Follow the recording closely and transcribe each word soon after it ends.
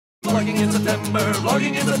vlogging in September,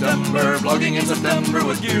 vlogging in September, vlogging in September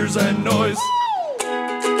with gears and noise.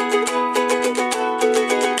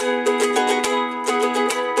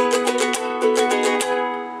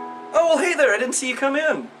 Oh, well, hey there, I didn't see you come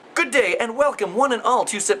in. Good day and welcome one and all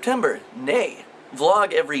to September. Nay,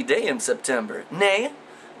 vlog every day in September. Nay,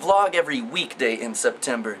 vlog every weekday in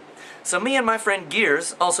September. So me and my friend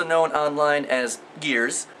Gears, also known online as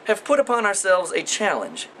Gears, have put upon ourselves a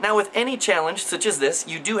challenge. Now with any challenge such as this,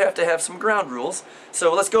 you do have to have some ground rules.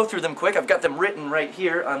 So let's go through them quick. I've got them written right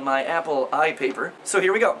here on my Apple iPaper. So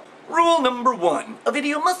here we go. Rule number 1. A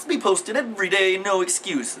video must be posted every day, no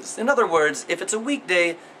excuses. In other words, if it's a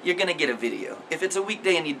weekday, you're gonna get a video. If it's a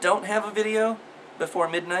weekday and you don't have a video before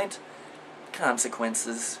midnight,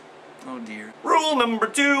 consequences. Oh dear. Rule number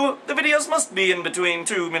 2. The videos must be in between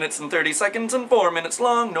 2 minutes and 30 seconds and 4 minutes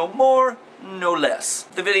long, no more, no less.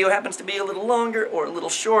 If the video happens to be a little longer or a little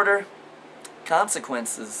shorter,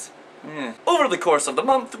 consequences. Over the course of the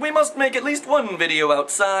month, we must make at least one video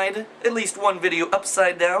outside, at least one video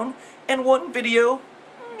upside down, and one video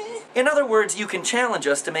meh. In other words, you can challenge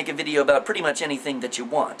us to make a video about pretty much anything that you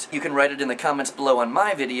want. You can write it in the comments below on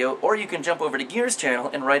my video, or you can jump over to Gears' channel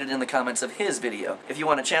and write it in the comments of his video. If you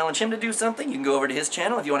want to challenge him to do something, you can go over to his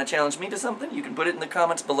channel. If you want to challenge me to something, you can put it in the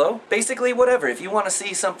comments below. Basically, whatever. If you want to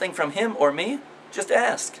see something from him or me, just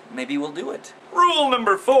ask. Maybe we'll do it. Rule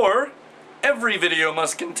number 4. Every video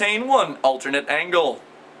must contain one alternate angle.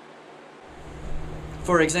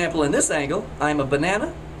 For example, in this angle, I'm a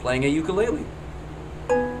banana playing a ukulele.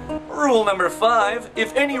 Rule number 5.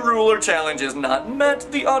 If any rule or challenge is not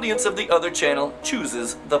met, the audience of the other channel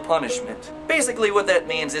chooses the punishment. Basically what that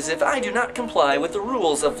means is if I do not comply with the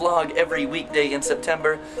rules of vlog every weekday in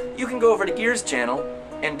September, you can go over to Gears' channel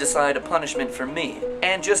and decide a punishment for me.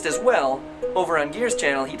 And just as well, over on Gears'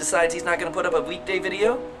 channel, he decides he's not going to put up a weekday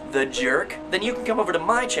video, the jerk, then you can come over to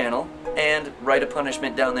my channel and write a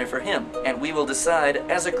punishment down there for him. And we will decide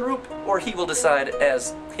as a group, or he will decide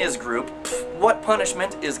as his group, what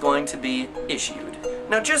punishment is going to be issued.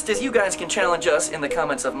 Now just as you guys can challenge us in the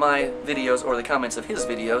comments of my videos or the comments of his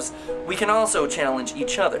videos, we can also challenge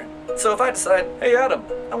each other. So if I decide, hey Adam,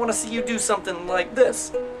 I want to see you do something like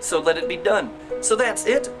this, so let it be done. So that's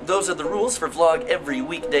it. Those are the rules for vlog every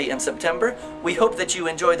weekday in September. We hope that you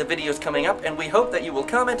enjoy the videos coming up, and we hope that you will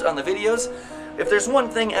comment on the videos. If there's one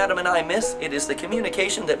thing Adam and I miss, it is the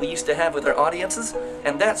communication that we used to have with our audiences,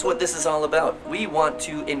 and that's what this is all about. We want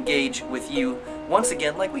to engage with you once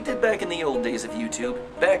again like we did back in the old days of YouTube,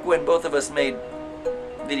 back when both of us made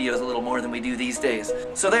videos a little more than we do these days.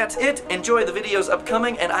 So that's it. Enjoy the videos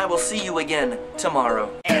upcoming, and I will see you again tomorrow.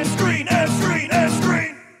 And screen, and screen, and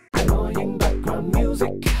screen!